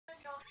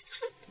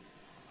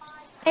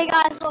Hey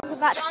guys, welcome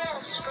back.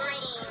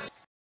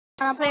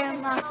 And I'm playing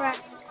with my friend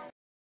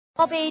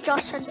Bobby,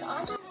 Josh, and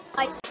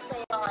hi.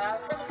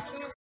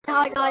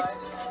 Hi guys.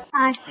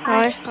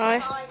 Hi. Hi.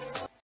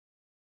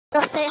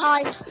 Josh, say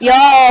hi. Yo,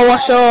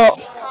 what's up?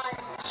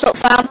 What's up,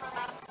 fam?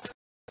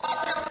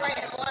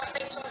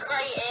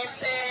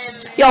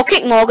 Yo,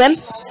 kick Morgan.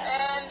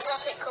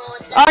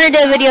 I only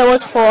did a video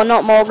was for,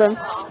 not Morgan.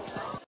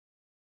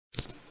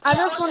 I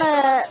just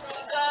wanna.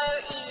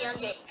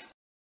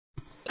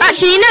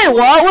 Actually, you know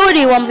what? We'll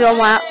do 1v1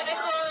 that.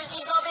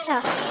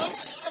 Yeah.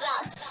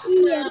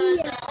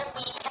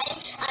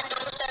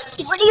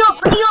 What are you up?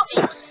 By the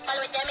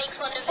way, they make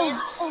fun of him.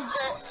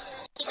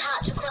 His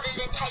hat's recorded a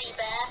teddy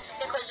bear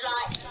because,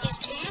 like, his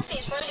tooth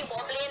is really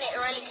wobbly and it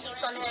really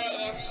keeps on hurting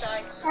him, so.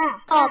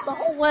 Oh, the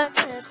whole world.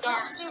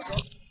 Yeah.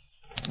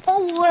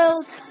 Whole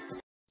world.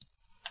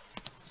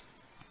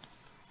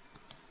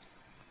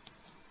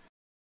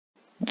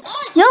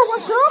 Yo,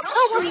 what's up?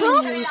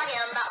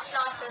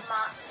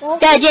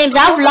 Yeah, James,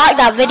 I've liked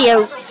that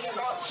video.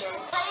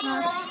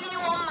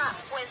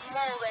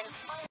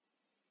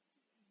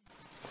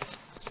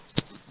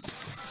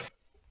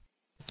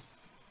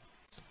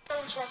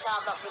 Check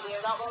out that video,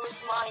 that one was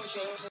mine,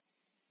 James.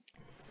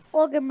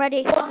 Morgan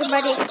ready. Or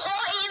invite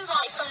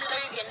from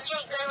Logan.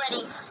 Jake, go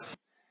ready.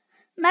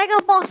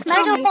 Mega boss,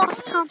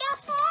 come.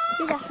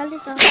 Who the hell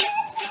is that?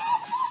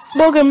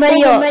 Morgan,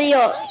 ready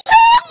up.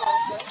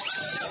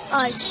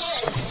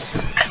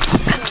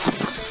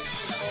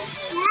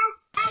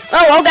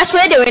 Oh, well, guess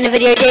we're doing a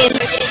video, James.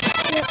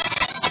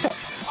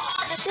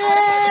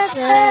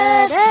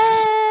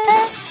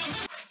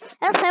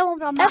 Let's play one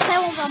from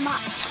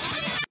Matt.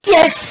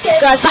 Yeah,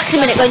 guys, back in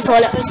a minute, going to the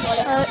toilet.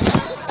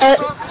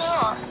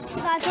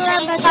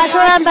 Guys,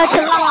 remember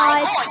to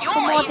like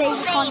for more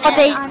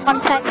daily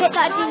content. Hit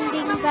that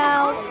ding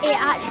bell. It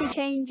actually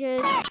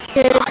changes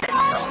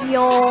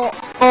your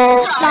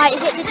like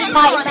hit the ding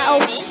bell.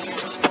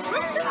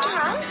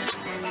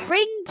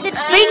 Ring the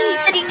ding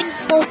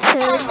button,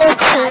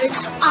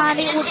 and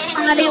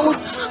it will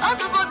change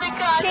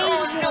your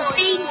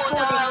screen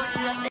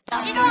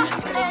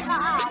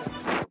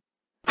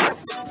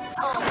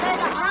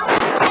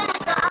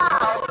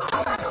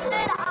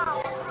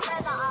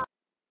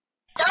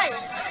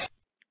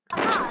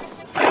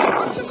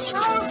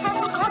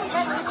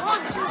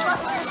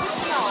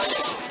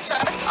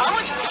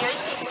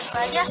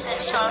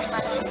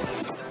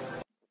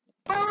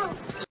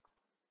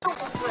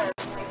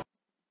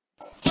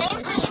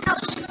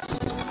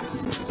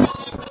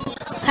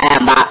Hey,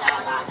 I'm back.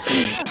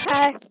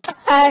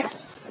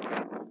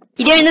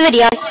 You doing the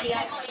video?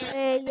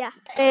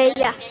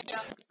 Yeah.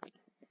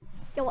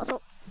 Yo, what's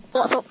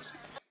up?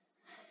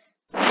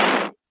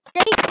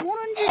 Jake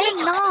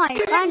 109.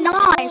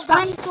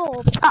 Rank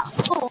sub.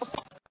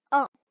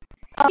 Oh.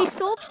 He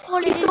subbed for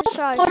his show.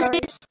 Sorry.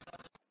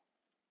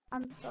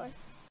 I'm sorry.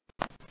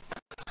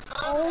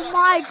 Oh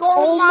my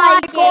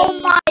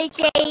game.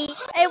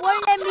 It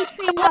won't let me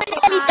stream that.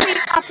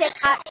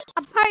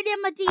 Apparently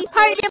I'm a deep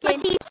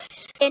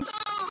skin.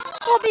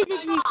 Bobby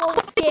did me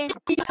skin.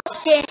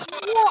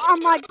 What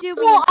am I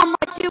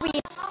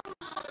doing?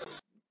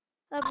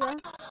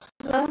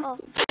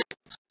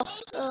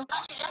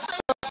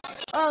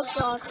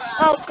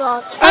 Oh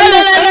god.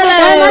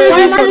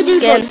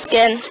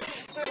 Skin.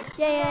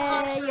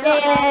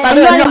 Yeah. By the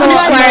way, I'm not going to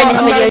swear in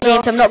this video,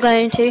 James. I'm not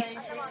going to.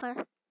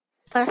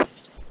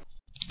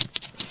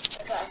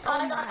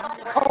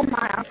 Oh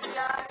my.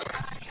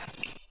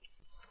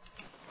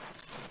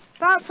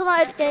 That's what I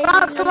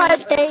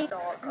did.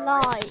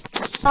 Like.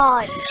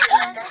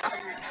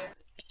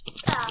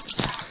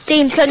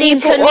 James, can you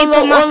put one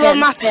more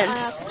map in?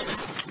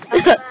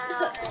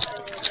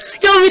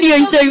 Your video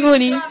is so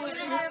funny.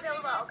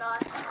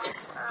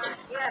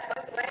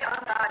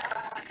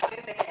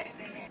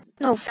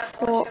 Oh,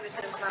 what?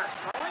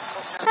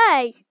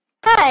 Hey.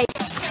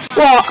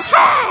 What?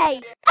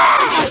 Hey.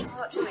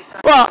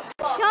 What?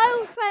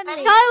 Show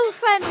friendly.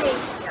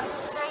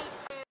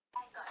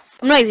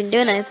 I'm not even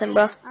doing anything,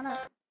 bro. I know.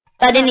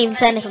 I didn't even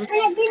say anything.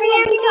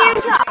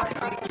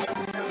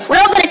 We're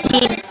not going to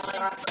team.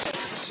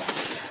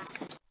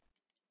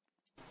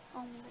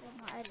 Oh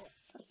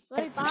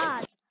my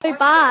god, so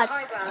bad.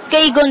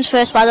 Get your guns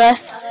first, by the way.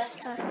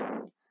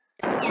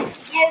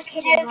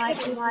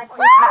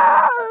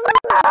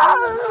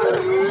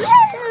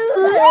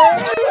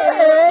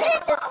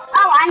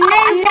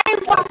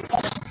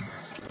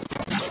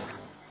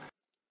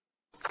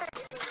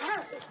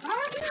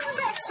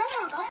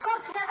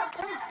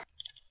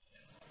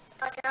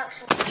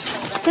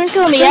 Don't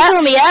kill me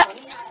yet.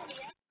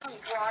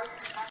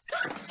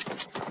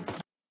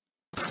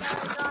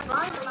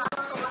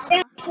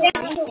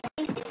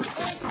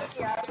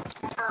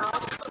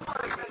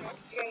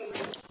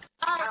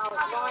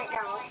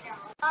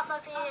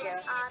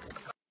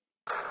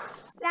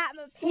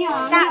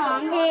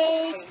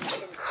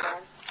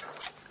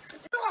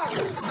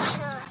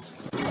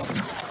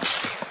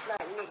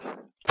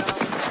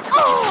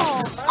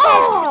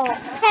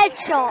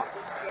 Headshot.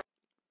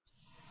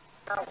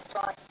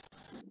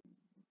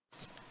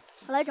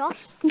 Hello, Josh.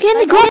 I'm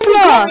getting the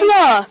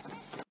grappler.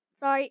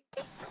 Sorry.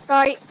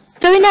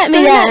 Don't let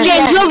me there.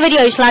 James, your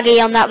video's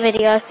laggy on that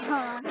video. Hold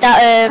on.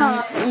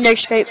 That no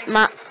scope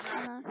map.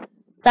 I know.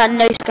 That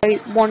no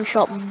scope one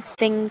shot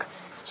thing.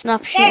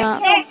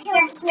 Snapshot.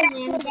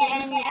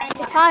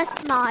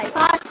 First night.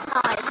 That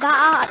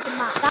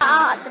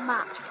out at the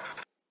map.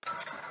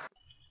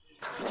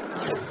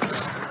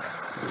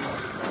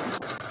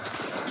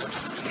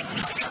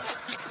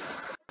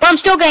 But I'm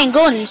still getting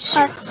guns.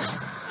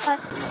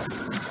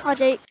 I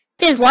do.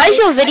 James, why is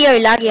your video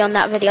laggy on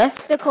that video?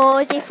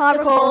 Because if I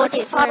record,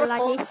 it's very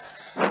laggy.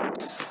 What's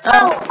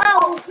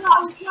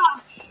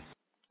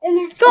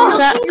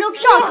that?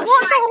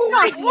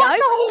 Watch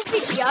the whole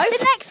video.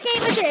 The next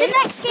game I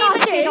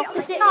did off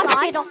the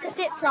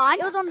zip line.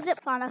 It was on the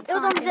zip line.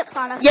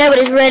 Yeah, but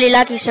it's really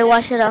laggy, so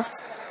why should I?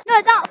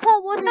 No, that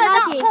part wasn't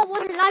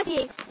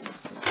laggy.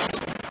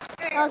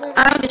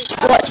 I'm just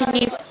watching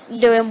you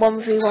doing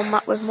 1v1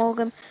 map with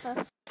Morgan.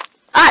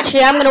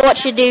 Actually, I'm gonna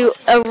watch you do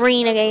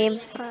arena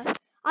game.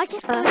 I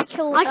get 3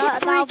 kills.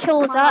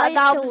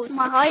 That was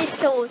my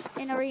highest kills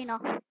in arena.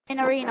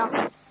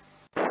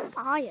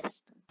 Highest.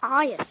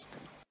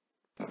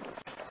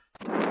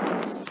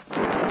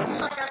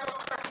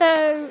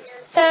 So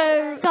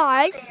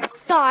guys,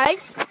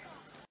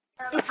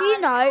 if you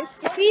know, I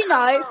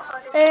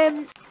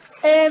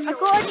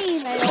got an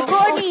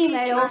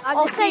email. I'm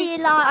gonna say you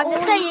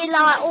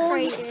like all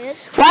years.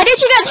 Why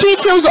did you get 2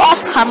 kills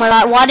off camera?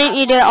 Like, why didn't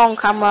you do it on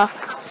camera?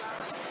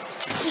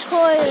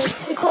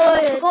 Because I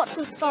forgot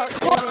to start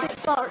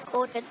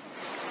recording.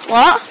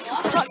 What? I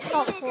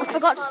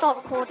forgot to stop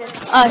recording.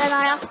 Oh. Then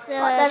I asked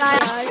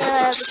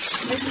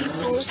the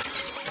people.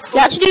 You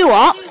had to do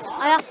what?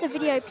 I asked the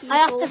video people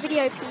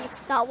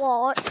that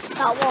watch.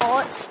 That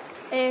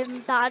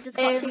I just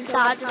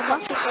got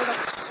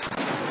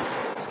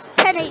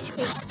 10 HP.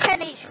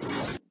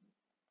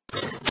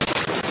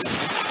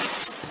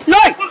 No!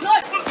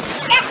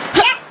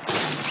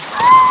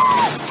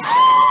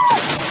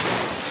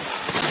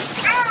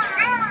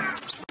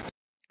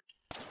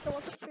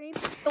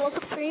 There was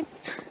a stream.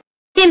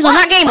 James, on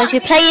that game, was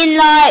you playing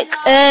like,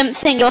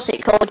 what's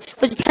it called?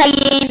 Was you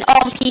playing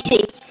on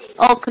PC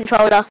or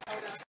controller?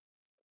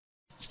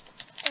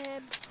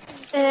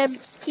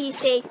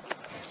 PC.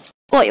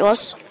 What it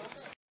was?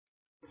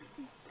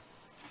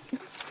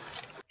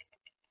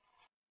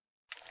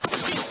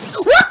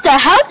 What the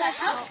hell?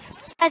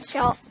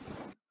 Headshot.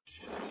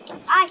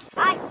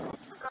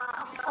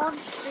 On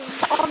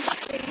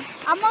stream.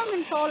 I'm on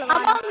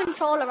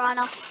controller right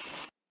now.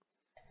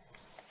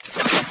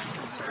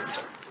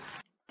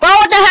 Bro,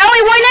 what the hell?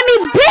 He won't let me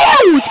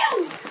build!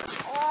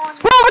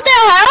 Bro, what the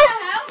hell?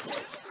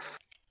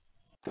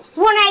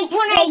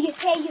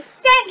 1-8.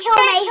 Don't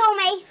kill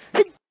me.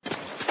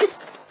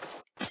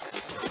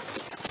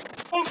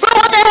 Bro,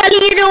 what the hell are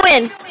you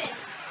doing?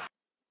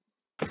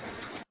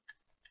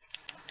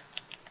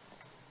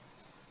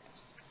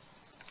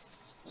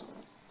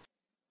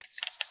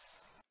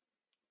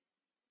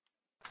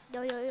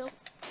 Yo.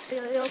 Hey,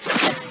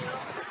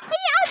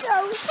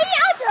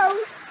 Aldo.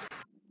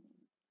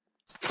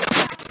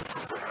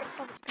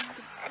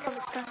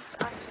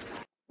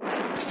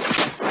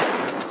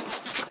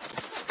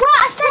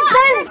 What? Don't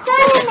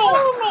kill me.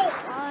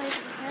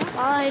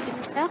 I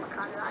didn't care.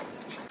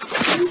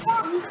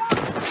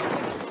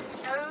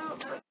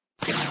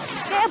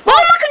 Oh,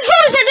 my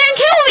controller said don't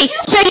kill me!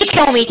 So you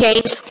kill me,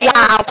 James.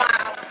 Wow.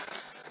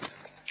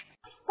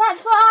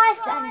 That's what I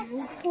said.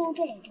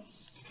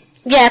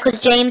 Yeah, because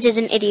James is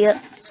an idiot.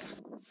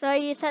 So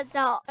you said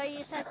that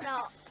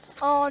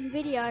on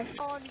video.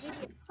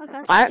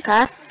 Okay. I don't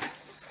care.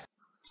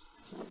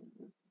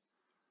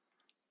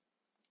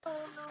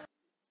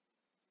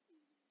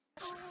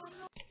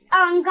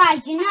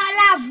 Guys, you're not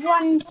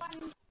allowed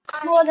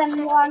more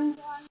than one.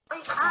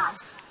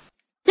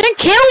 Don't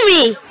kill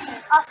me!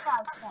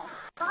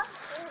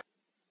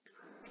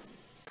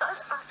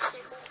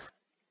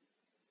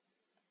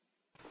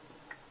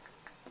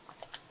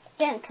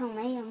 Don't kill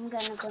me, I'm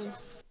gonna go.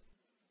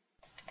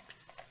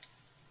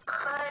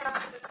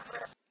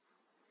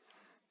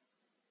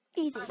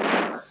 Easy.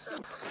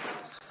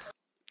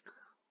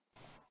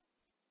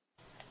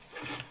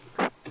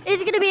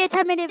 It's gonna be a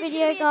 10-minute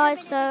video, guys.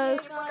 So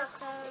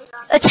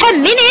A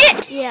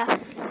 10-minute? yeah.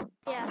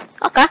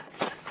 Okay.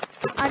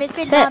 And it's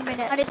been Sick. 9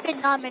 minutes.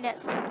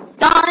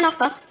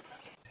 Okay.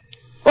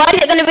 Why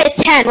is it going to be a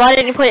 10? Why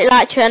didn't you put it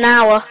like to an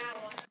hour?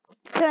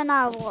 To an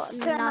hour.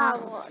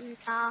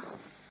 Nah.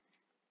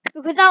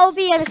 Because that will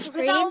be a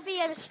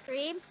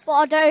stream.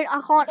 But I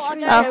can't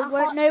stream.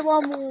 Oh. No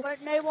one will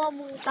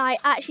like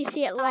actually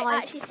see it live.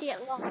 I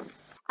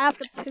have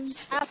to poop.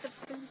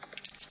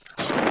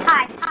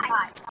 Hi.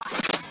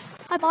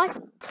 Bye.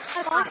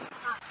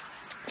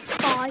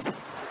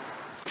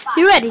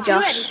 You ready,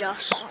 Josh?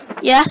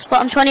 Yes, but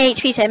I'm 20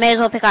 HP, so you may as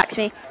well pickaxe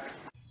me.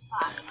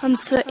 I'm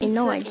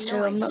 39,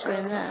 so I'm not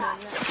going there.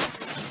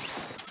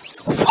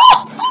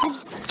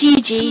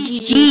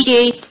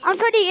 GG. I'm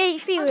 20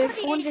 HP with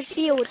 100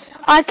 shield.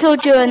 I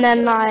killed you and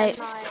then like...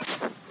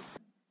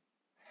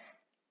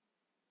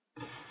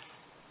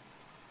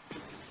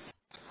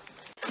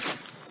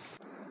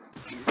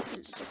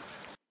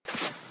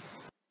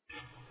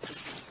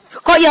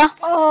 ya.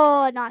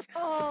 Oh, nice.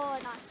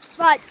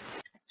 Right.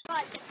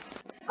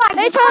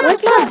 Make sure to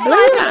Where's my subscribe to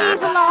balloon?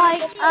 leave a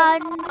like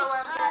and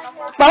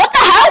Bro, what the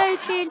hell? stay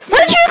tuned to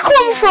Where did you the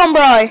come video. from,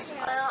 bro?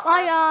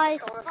 Bye guys.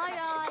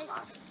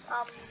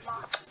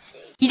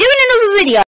 You doing another video?